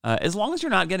 As long as you're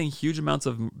not getting huge amounts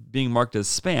of being marked as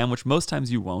spam, which most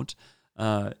times you won't,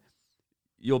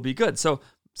 you'll be good. So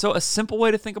a simple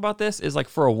way to think about this is, like,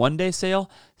 for a one-day sale,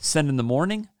 send in the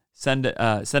morning, send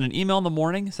an email in the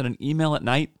morning, send an email at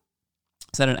night,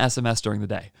 send an SMS during the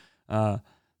day.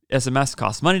 SMS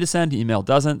costs money to send, email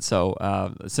doesn't. So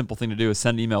a simple thing to do is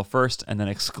send email first and then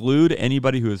exclude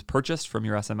anybody who has purchased from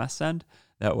your SMS send.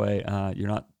 That way you're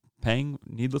not paying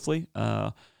needlessly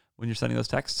when you're sending those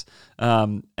texts,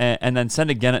 and then send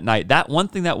again at night. That one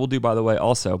thing that we'll do, by the way,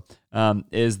 also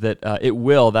is that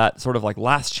that sort of like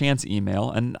last chance email,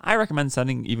 and I recommend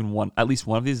sending at least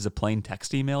one of these as a plain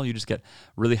text email. You just get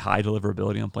really high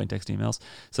deliverability on plain text emails.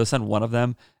 So send one of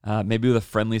them, maybe with a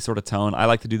friendly sort of tone. I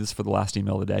like to do this for the last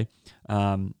email of the day,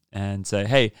 and say,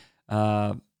 hey,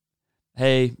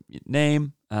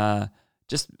 name,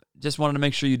 just wanted to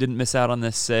make sure you didn't miss out on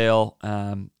this sale.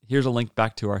 Here's a link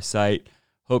back to our site.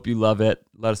 Hope you love it.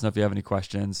 Let us know if you have any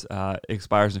questions. It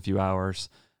expires in a few hours.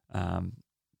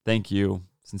 Thank you.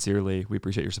 Sincerely, we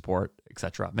appreciate your support,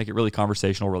 etc. Make it really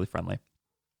conversational, really friendly.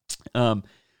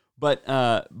 But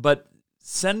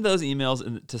send those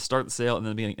emails to start the sale in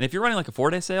the beginning. And if you're running like a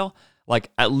 4-day sale,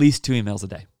 like at least 2 emails a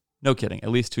day. No kidding, at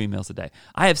least 2 emails a day.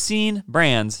 I have seen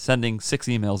brands sending 6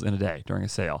 emails in a day during a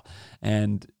sale,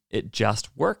 and it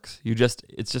just works. You're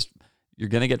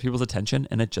going to get people's attention,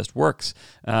 and it just works.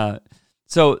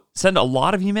 So send a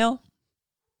lot of email.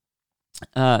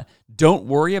 Don't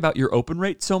worry about your open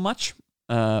rate so much.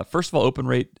 First of all, open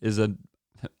rate is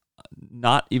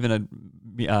not even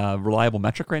a reliable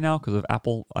metric right now because of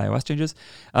Apple iOS changes.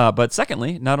 But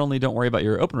secondly, not only don't worry about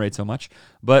your open rate so much,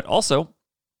 but also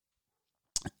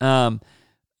open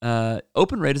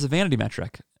rate is a vanity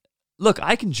metric. Look,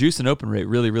 I can juice an open rate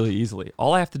really, really easily.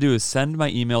 All I have to do is send my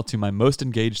email to my most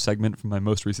engaged segment from my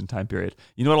most recent time period.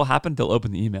 You know what will happen? They'll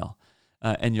open the email.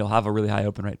 And you'll have a really high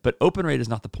open rate. But open rate is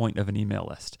not the point of an email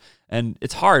list. And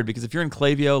it's hard because if you're in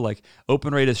Klaviyo, like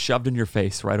open rate is shoved in your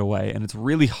face right away. And it's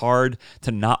really hard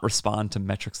to not respond to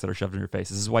metrics that are shoved in your face.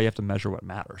 This is why you have to measure what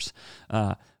matters.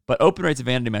 But open rate's a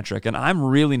vanity metric. And I'm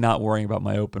really not worrying about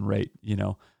my open rate,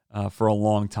 for a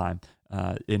long time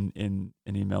in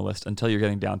an email list until you're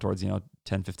getting down towards, 10,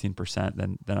 15%.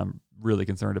 Then I'm really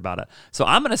concerned about it. So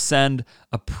I'm going to send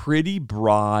a pretty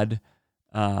broad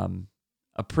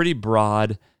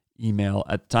email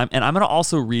at the time. And I'm going to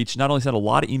also not only send a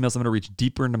lot of emails, I'm going to reach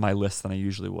deeper into my list than I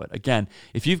usually would. Again,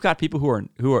 if you've got people who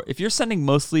are, if you're sending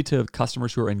mostly to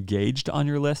customers who are engaged on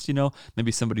your list,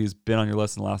 maybe somebody who's been on your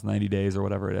list in the last 90 days or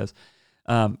whatever it is,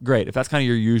 great. If that's kind of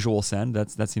your usual send,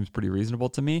 that seems pretty reasonable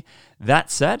to me. That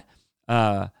said,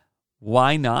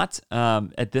 why not,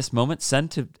 at this moment,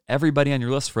 send to everybody on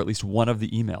your list for at least one of the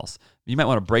emails? You might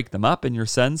want to break them up in your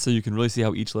sends so you can really see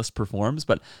how each list performs,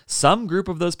 but some group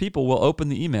of those people will open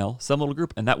the email, some little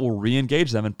group, and that will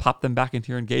re-engage them and pop them back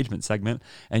into your engagement segment,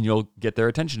 and you'll get their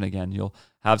attention again. You'll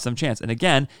have some chance. And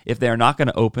again, if they are not going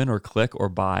to open or click or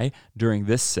buy during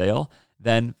this sale,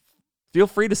 then feel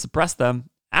free to suppress them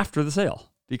after the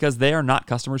sale because they are not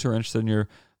customers who are interested in your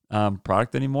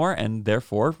product anymore, and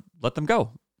therefore let them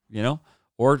go.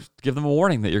 Or give them a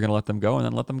warning that you're going to let them go and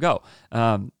then let them go.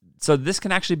 So this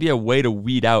can actually be a way to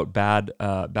weed out bad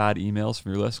emails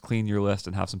from your list, clean your list,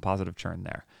 and have some positive churn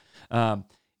there.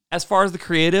 As far as the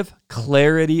creative,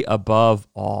 clarity above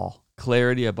all.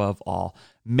 Clarity above all.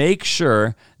 Make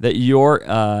sure that your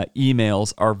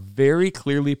emails are very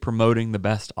clearly promoting the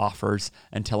best offers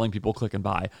and telling people click and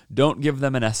buy. Don't give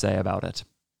them an essay about it.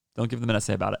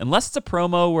 Unless it's a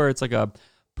promo where it's like a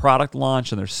product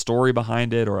launch and there's story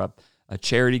behind it, or a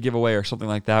charity giveaway or something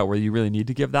like that where you really need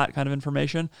to give that kind of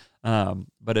information.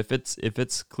 But if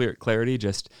it's clarity,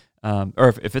 just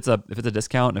or if it's a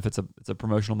discount and if it's a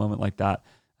promotional moment like that,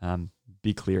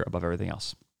 be clear above everything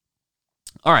else.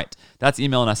 All right, that's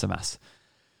email and SMS.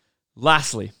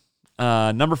 Lastly,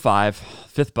 number 5,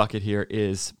 fifth bucket here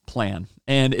is plan,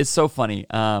 and it's so funny.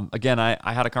 Again,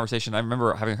 I had a conversation. I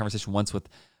remember having a conversation once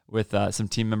with some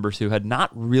team members who had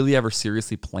not really ever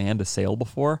seriously planned a sale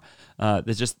before.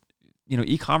 There's just,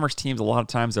 e-commerce teams, a lot of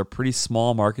times they're pretty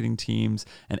small marketing teams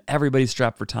and everybody's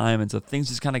strapped for time. And so things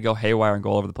just kind of go haywire and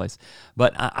go all over the place.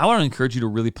 But I want to encourage you to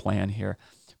really plan here.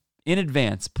 In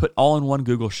advance, put all in one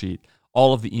Google Sheet,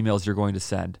 all of the emails you're going to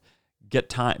send. Get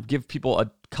time, give people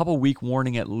a couple week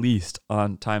warning at least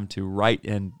on time to write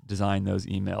and design those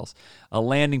emails. A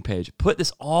landing page. Put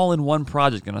this all in one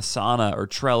project in Asana or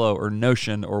Trello or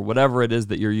Notion or whatever it is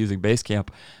that you're using, Basecamp,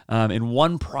 in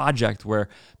one project where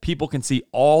people can see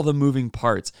all the moving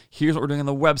parts. Here's what we're doing on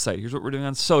the website. Here's what we're doing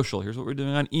on social. Here's what we're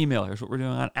doing on email. Here's what we're doing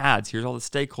on ads. Here's all the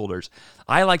stakeholders.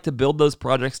 I like to build those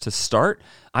projects to start.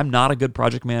 I'm not a good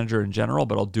project manager in general,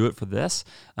 but I'll do it for this.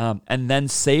 And then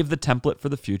save the template for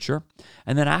the future.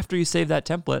 And then after you save that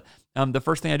template, the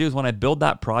first thing I do is when I build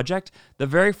that project, the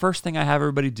very first thing I have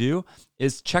everybody do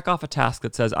is check off a task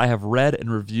that says I have read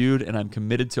and reviewed and I'm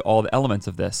committed to all the elements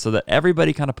of this, so that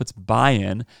everybody kind of puts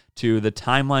buy-in to the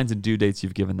timelines and due dates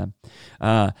you've given them.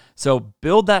 So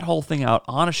build that whole thing out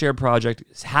on a shared project,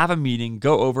 have a meeting,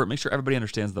 go over it, make sure everybody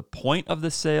understands the point of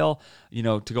the sale,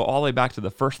 to go all the way back to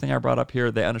the first thing I brought up here.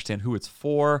 They understand who it's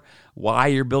for, why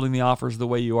you're building the offers the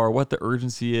way you are, what the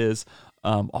urgency is,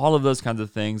 all of those kinds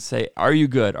of things. Say, are you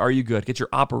good? Are you good? Get your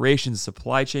operations,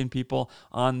 supply chain people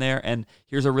on there. And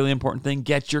here's a really important thing.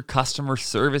 Get your customer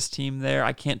service team there.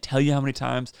 I can't tell you how many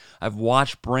times I've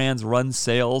watched brands run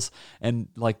sales and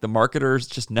like the marketers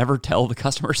just never tell the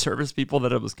customer service people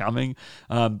that it was coming.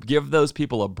 Give those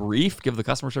people a brief. Give the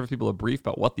customer service people a brief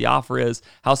about what the offer is,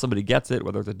 how somebody gets it,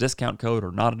 whether it's a discount code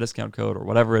or not a discount code or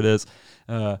whatever it is.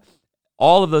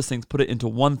 All of those things, put it into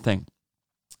one thing.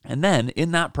 And then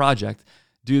in that project,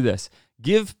 do this.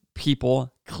 Give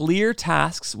people clear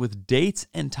tasks with dates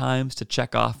and times to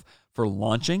check off for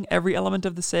launching every element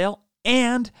of the sale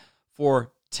and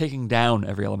for taking down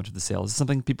every element of the sale. This is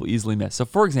something people easily miss. So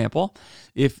for example,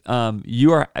 if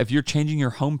you're changing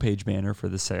your homepage banner for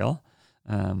the sale,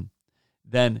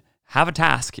 then have a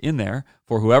task in there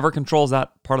for whoever controls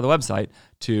that part of the website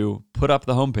to put up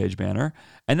the homepage banner,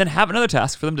 and then have another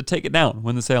task for them to take it down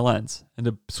when the sale ends and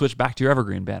to switch back to your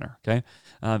evergreen banner. Okay,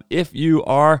 if you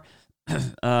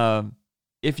have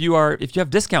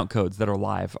discount codes that are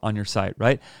live on your site,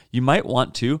 right? You might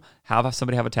want to have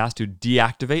somebody have a task to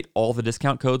deactivate all the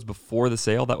discount codes before the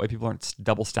sale. That way people aren't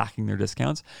double stacking their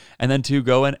discounts. And then to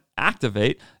go and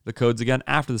activate the codes again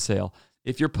after the sale.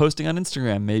 If you're posting on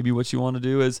Instagram, maybe what you want to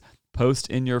do is post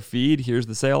in your feed, here's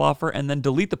the sale offer, and then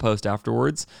delete the post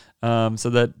afterwards, so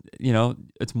that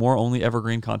it's more only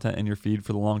evergreen content in your feed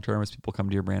for the long term as people come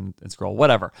to your brand and scroll.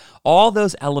 Whatever. All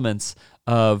those elements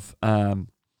of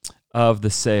the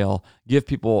sale give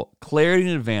people clarity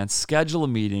in advance, schedule a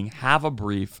meeting, have a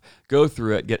brief, go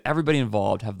through it, get everybody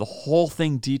involved, have the whole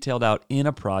thing detailed out in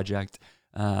a project,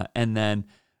 and then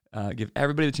give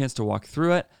everybody the chance to walk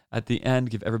through it. At the end,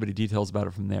 give everybody details about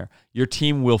it from there. Your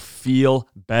team will feel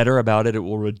better about it. It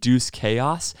will reduce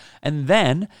chaos. And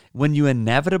then when you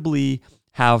inevitably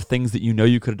have things that you know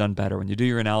you could have done better, when you do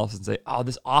your analysis and say, oh,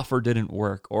 this offer didn't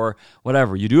work, or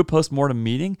whatever, you do a post-mortem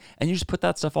meeting and you just put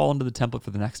that stuff all into the template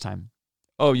for the next time.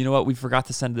 Oh, you know what? We forgot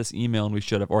to send this email and we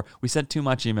should have, or we sent too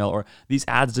much email, or these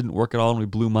ads didn't work at all and we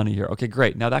blew money here. Okay,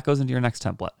 great. Now that goes into your next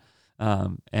template.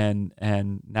 And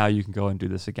now you can go and do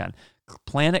this again.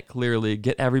 Plan it clearly,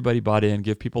 get everybody bought in,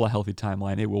 give people a healthy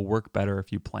timeline. It will work better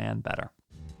if you plan better.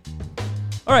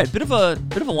 All right, bit of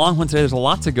a long one today. There's a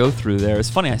lot to go through there. It's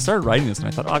funny, I started writing this and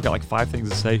I thought, I've got like 5 things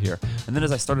to say here. And then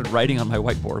as I started writing on my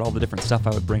whiteboard all the different stuff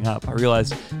I would bring up, I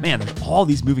realized, man, there's all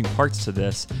these moving parts to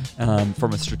this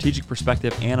from a strategic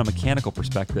perspective and a mechanical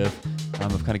perspective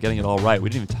of kind of getting it all right. We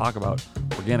didn't even talk about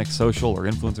organic social or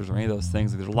influencers or any of those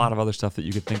things. There's a lot of other stuff that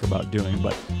you could think about doing.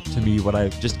 But to me, what I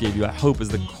just gave you, I hope, is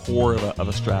the core of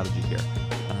a strategy here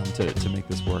to make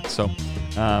this work.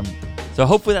 So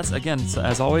hopefully that's, again,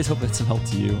 as always, hope that's some help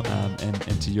to you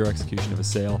and to your execution of a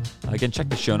sale. Again, check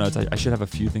the show notes. I should have a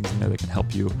few things in there that can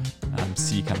help you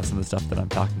see kind of some of the stuff that I'm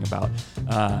talking about.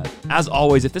 As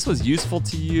always, if this was useful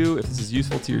to you, if this is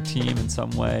useful to your team in some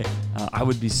way, I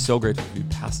would be so grateful if you'd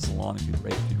pass this along, if you'd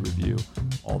rate, if you'd review,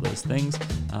 all those things.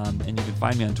 And you can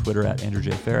find me on Twitter at Andrew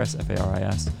J. Faris,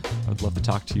 Faris. I would love to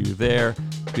talk to you there.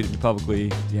 Tweet at me publicly,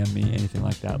 DM me, anything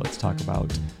like that. Let's talk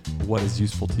about what is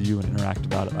useful to you and interact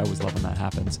about it. I always love when that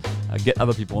happens. Get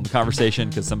other people in the conversation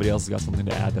because somebody else has got something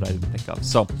to add that I didn't think of.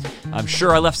 So I'm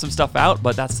sure I left some stuff out,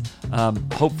 but that's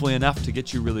hopefully enough to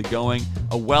get you really going.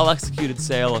 A well-executed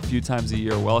sale a few times a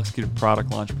year, a well-executed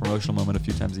product launch, promotional moment a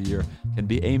few times a year can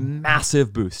be a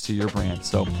massive boost to your brand.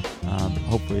 So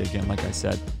hopefully, again, like I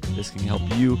said, this can help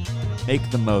you make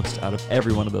the most out of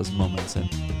every one of those moments. And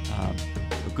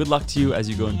good luck to you as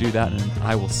you go and do that, and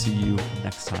I will see you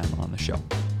next time on the show.